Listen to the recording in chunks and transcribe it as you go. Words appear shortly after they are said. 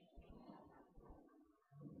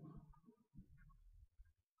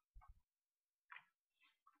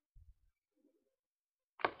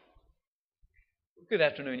Good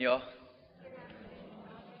afternoon, y'all.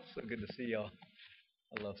 So good to see y'all.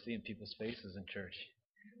 I love seeing people's faces in church.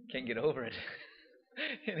 Can't get over it.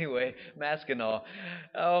 Anyway, mask and all.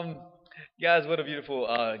 Um, guys, what a beautiful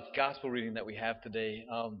gospel reading that we have today.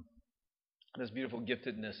 This beautiful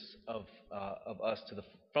giftedness of us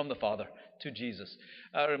from the Father to Jesus.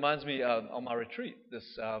 It reminds me on my retreat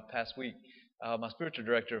this past week. My spiritual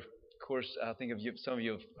director, of course, I think some of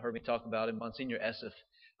you have heard me talk about him, Monsignor Esif.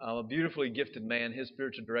 A beautifully gifted man. His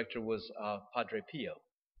spiritual director was Padre Pio,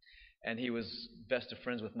 and he was best of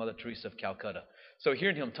friends with Mother Teresa of Calcutta. So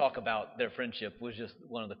hearing him talk about their friendship was just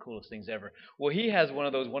one of the coolest things ever. Well, he has one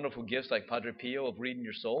of those wonderful gifts like Padre Pio of reading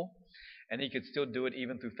your soul, and he could still do it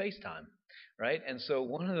even through FaceTime, right? And so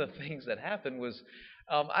one of the things that happened was,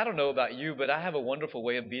 I don't know about you, but I have a wonderful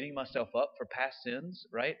way of beating myself up for past sins,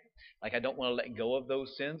 right? Like I don't want to let go of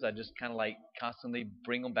those sins. I just kind of like constantly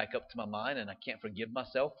bring them back up to my mind, and I can't forgive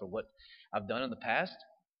myself for what I've done in the past.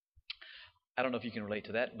 I don't know if you can relate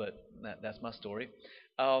to that, but that's my story.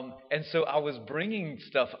 And so I was bringing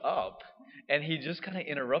stuff up, and he just kind of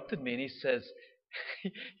interrupted me, and he says,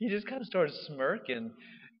 he just kind of started smirking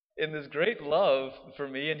in this great love for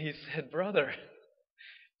me, and he said, "Brother,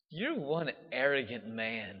 you're one arrogant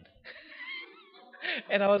man."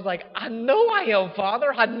 And I was like, "I know I am,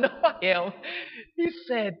 Father. I know I am." He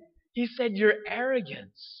said, "Your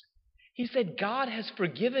arrogance." He said, "God has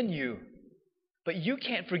forgiven you, but you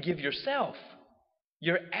can't forgive yourself.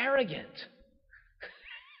 You're arrogant."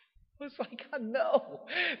 I was like, "I know.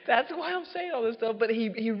 That's why I'm saying all this stuff." But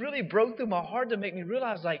he really broke through my heart to make me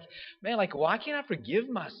realize, like, man, like, why can't I forgive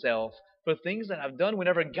myself for things that I've done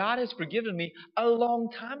whenever God has forgiven me a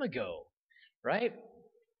long time ago, right?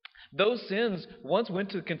 Those sins once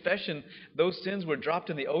went to confession. Those sins were dropped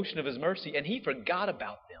in the ocean of His mercy, and He forgot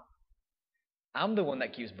about them. I'm the one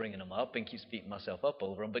that keeps bringing them up and keeps beating myself up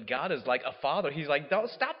over them. But God is like a father. He's like, "Don't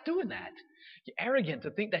stop doing that. You're arrogant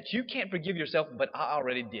to think that you can't forgive yourself, but I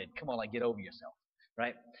already did. Come on, like get over yourself."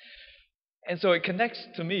 Right? And so it connects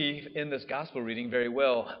to me in this gospel reading very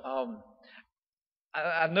well.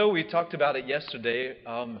 I know we talked about it yesterday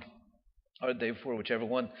or the day before, whichever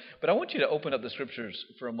one. But I want you to open up the scriptures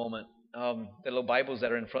for a moment, the little Bibles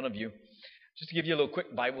that are in front of you, just to give you a little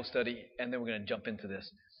quick Bible study, and then we're going to jump into this.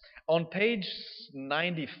 On page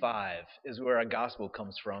 95 is where our gospel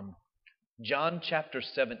comes from. John chapter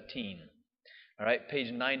 17. All right,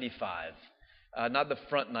 page 95. Not the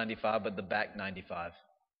front 95, but the back 95.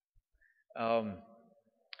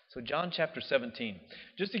 So John chapter 17.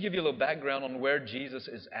 Just to give you a little background on where Jesus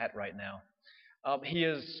is at right now. He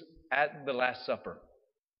is at the Last Supper.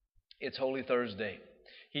 It's Holy Thursday.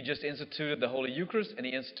 He just instituted the Holy Eucharist, and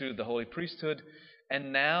he instituted the Holy Priesthood.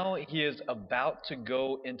 And now he is about to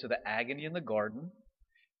go into the agony in the garden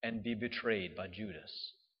and be betrayed by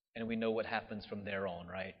Judas. And we know what happens from there on,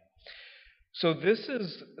 right? So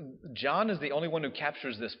John is the only one who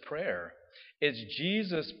captures this prayer. It's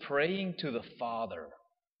Jesus praying to the Father.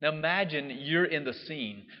 Now imagine you're in the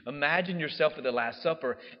scene. Imagine yourself at the Last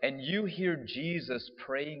Supper and you hear Jesus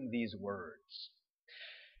praying these words.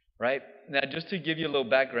 Right? Now just to give you a little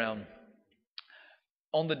background,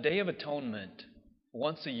 on the Day of Atonement,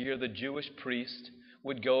 once a year, the Jewish priest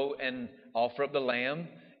would go and offer up the lamb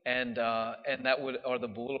and that would, or the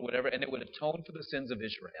bull or whatever, and it would atone for the sins of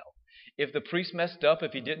Israel. If the priest messed up,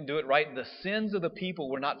 if he didn't do it right, the sins of the people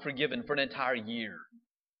were not forgiven for an entire year.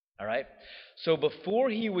 All right? So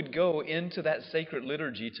before he would go into that sacred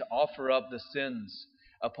liturgy to offer up the sins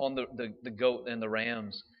upon the goat and the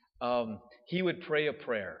rams, he would pray a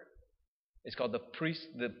prayer. It's called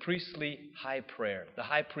the priestly high prayer. The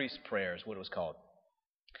high priest prayer is what it was called.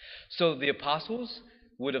 So the apostles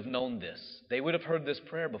would have known this. They would have heard this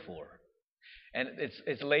prayer before. And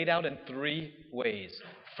it's laid out in three ways.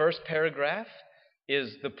 First paragraph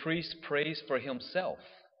is the priest prays for himself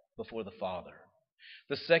before the Father.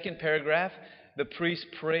 The second paragraph, the priest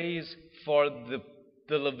prays for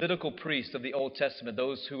the Levitical priests of the Old Testament,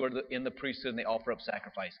 those who are in the priesthood and they offer up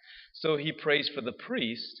sacrifice. So he prays for the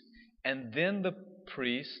priest, and then the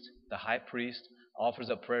priest, the high priest, offers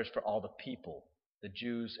up prayers for all the people, the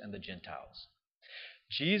Jews and the Gentiles.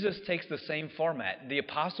 Jesus takes the same format. The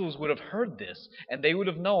apostles would have heard this, and they would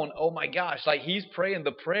have known, oh my gosh, like he's praying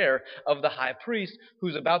the prayer of the high priest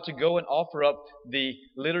who's about to go and offer up the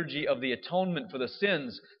liturgy of the atonement for the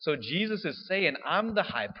sins. So Jesus is saying, I'm the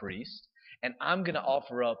high priest, and I'm going to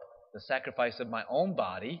offer up the sacrifice of my own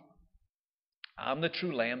body. I'm the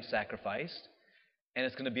true lamb sacrificed, and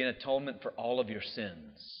it's going to be an atonement for all of your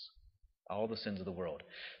sins. All the sins of the world.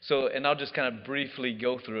 So, and I'll just kind of briefly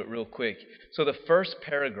go through it real quick. So the first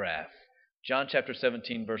paragraph, John chapter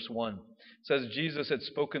 17, verse 1, says Jesus had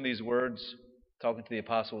spoken these words talking to the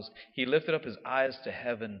apostles, he lifted up his eyes to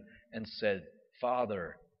heaven and said,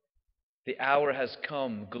 Father, the hour has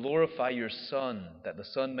come. Glorify your Son, that the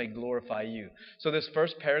Son may glorify you. So this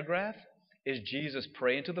first paragraph is Jesus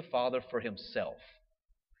praying to the Father for himself.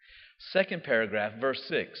 Second paragraph, verse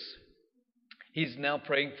 6. He's now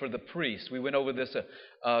praying for the priests. We went over this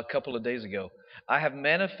a couple of days ago. I have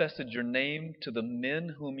manifested your name to the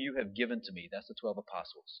men whom you have given to me. That's the 12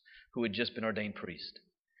 apostles who had just been ordained priests.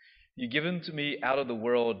 You give them to me out of the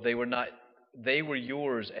world. They were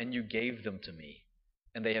yours, and you gave them to me,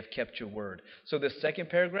 and they have kept your word. So this second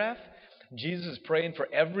paragraph, Jesus is praying for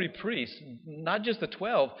every priest, not just the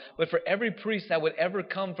 12, but for every priest that would ever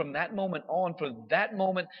come from that moment on, from that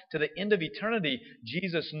moment to the end of eternity.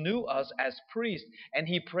 Jesus knew us as priests, and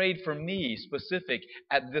he prayed for me specific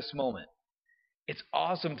at this moment. It's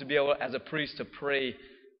awesome to be able, as a priest, to pray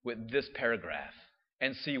with this paragraph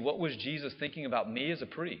and see what was Jesus thinking about me as a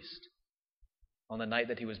priest on the night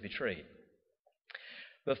that he was betrayed.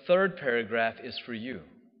 The third paragraph is for you.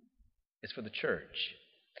 It's for the church.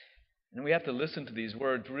 And we have to listen to these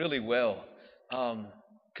words really well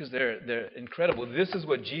because they're incredible. This is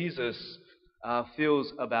what Jesus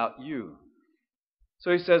feels about you.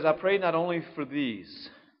 So he says, I pray not only for these,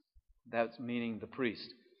 that's meaning the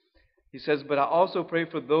priest. He says, but I also pray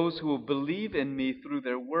for those who will believe in me through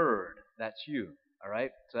their word. That's you, all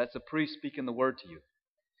right? So that's the priest speaking the word to you.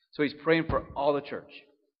 So he's praying for all the church.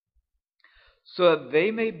 So that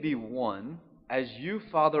they may be one, as you,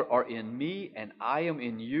 Father, are in me and I am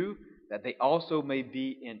in you, that they also may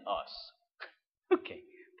be in us. Okay,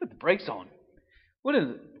 put the brakes on. What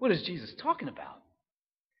is Jesus talking about?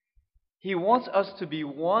 He wants us to be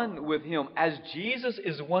one with him as Jesus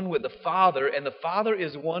is one with the Father and the Father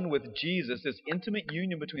is one with Jesus, this intimate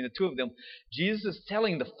union between the two of them. Jesus is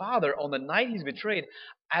telling the Father on the night he's betrayed,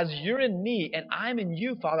 as you're in me and I'm in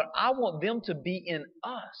you, Father, I want them to be in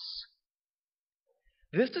us.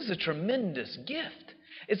 This is a tremendous gift.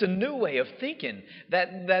 It's a new way of thinking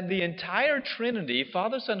that the entire Trinity,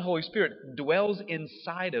 Father, Son, Holy Spirit, dwells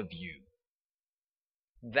inside of you.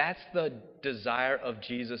 That's the desire of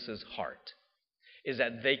Jesus' heart, is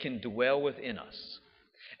that they can dwell within us.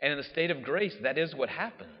 And in the state of grace, that is what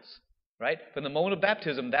happens, right? From the moment of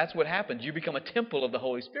baptism, that's what happens. You become a temple of the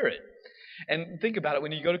Holy Spirit. And think about it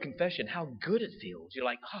when you go to confession, how good it feels. You're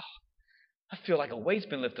like, oh, I feel like a weight's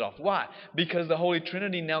been lifted off. Why? Because the Holy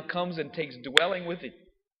Trinity now comes and takes dwelling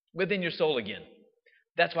within your soul again.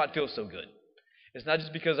 That's why it feels so good. It's not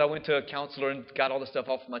just because I went to a counselor and got all the stuff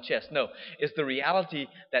off my chest. No, it's the reality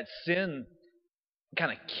that sin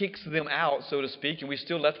kind of kicks them out, so to speak, and we're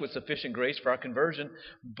still left with sufficient grace for our conversion.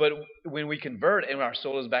 But when we convert and our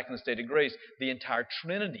soul is back in the state of grace, the entire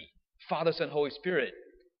Trinity, Father, Son, Holy Spirit,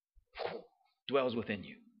 dwells within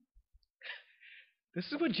you.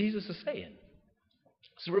 This is what Jesus is saying.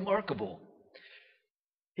 It's remarkable.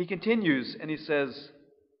 He continues and he says,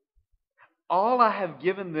 all I have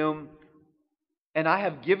given them, and I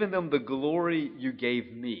have given them the glory you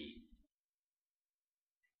gave me.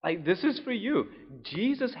 Like, this is for you.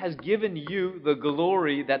 Jesus has given you the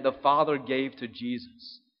glory that the Father gave to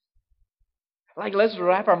Jesus. Like, let's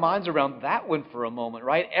wrap our minds around that one for a moment,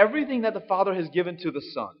 right? Everything that the Father has given to the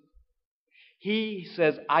Son, he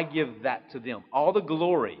says, I give that to them. All the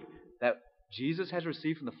glory that Jesus has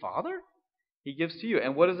received from the Father, he gives to you.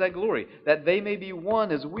 And what is that glory? That they may be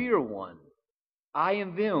one as we are one. I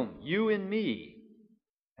in them, you in me.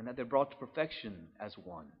 And that they're brought to perfection as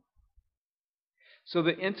one. So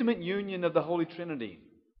the intimate union of the Holy Trinity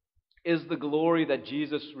is the glory that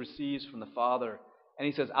Jesus receives from the Father. And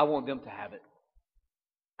he says, I want them to have it.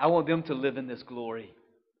 I want them to live in this glory,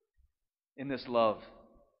 in this love.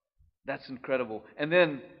 That's incredible. And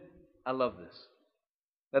then, I love this,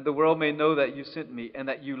 that the world may know that you sent me and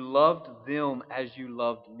that you loved them as you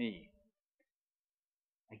loved me.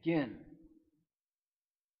 Again,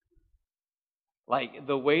 like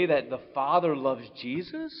the way that the Father loves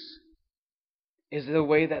Jesus is the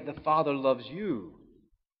way that the Father loves you.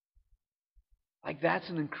 Like, that's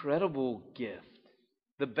an incredible gift.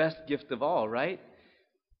 The best gift of all, right?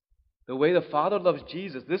 The way the Father loves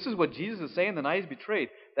Jesus. This is what Jesus is saying the night he's betrayed.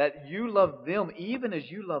 That you love them even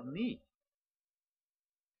as you love me.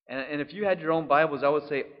 And if you had your own Bibles, I would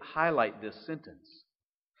say highlight this sentence.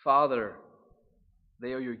 Father,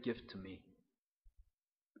 they are your gift to me.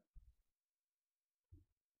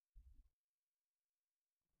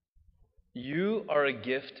 You are a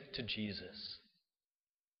gift to Jesus.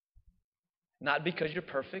 Not because you're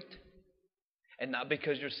perfect, and not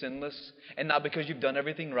because you're sinless, and not because you've done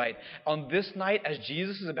everything right. On this night, as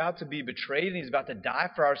Jesus is about to be betrayed and he's about to die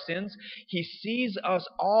for our sins, he sees us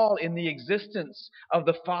all in the existence of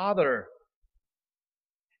the Father.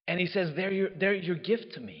 And he says, they're your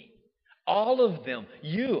gift to me. All of them,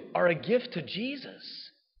 you are a gift to Jesus.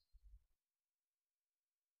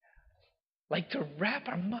 Like, to wrap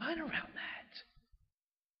our mind around that.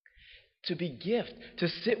 To be gift, to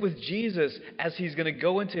sit with Jesus as he's going to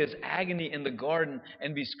go into his agony in the garden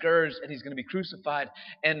and be scourged, and he's going to be crucified,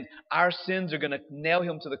 and our sins are going to nail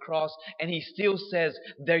him to the cross, and he still says,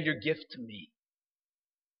 they're your gift to me.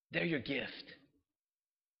 They're your gift.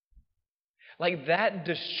 Like, that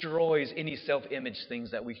destroys any self-image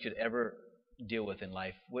things that we could ever deal with in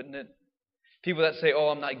life, wouldn't it? People that say, oh,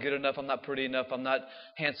 I'm not good enough, I'm not pretty enough, I'm not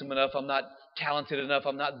handsome enough, I'm not talented enough,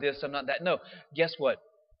 I'm not this, I'm not that. No, guess what?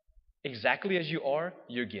 Exactly as you are,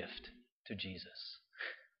 your gift to Jesus.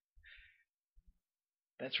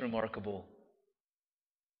 That's remarkable.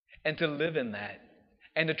 And to live in that,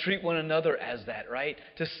 and to treat one another as that, right?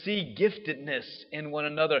 To see giftedness in one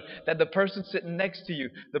another. That the person sitting next to you,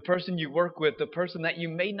 the person you work with, the person that you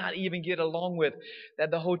may not even get along with,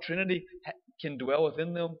 that the whole Trinity can dwell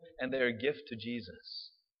within them, and they're a gift to Jesus.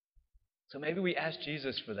 So maybe we ask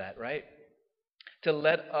Jesus for that, right? To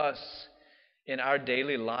let us, in our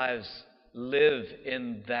daily lives, live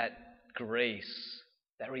in that grace,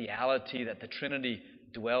 that reality that the Trinity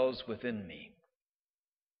dwells within me.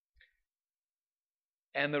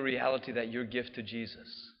 And the reality that you're a gift to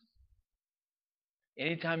Jesus.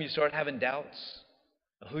 Anytime you start having doubts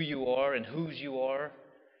of who you are and whose you are,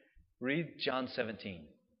 read John 17.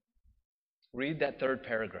 Read that third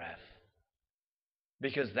paragraph.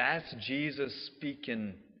 Because that's Jesus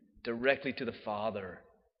speaking directly to the Father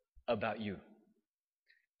about you,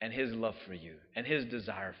 and his love for you, and his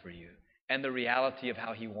desire for you, and the reality of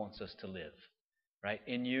how he wants us to live, right?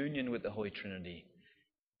 In union with the Holy Trinity,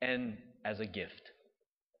 and as a gift,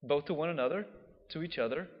 both to one another, to each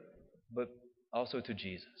other, but also to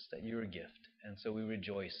Jesus, that you're a gift. And so we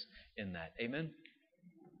rejoice in that. Amen?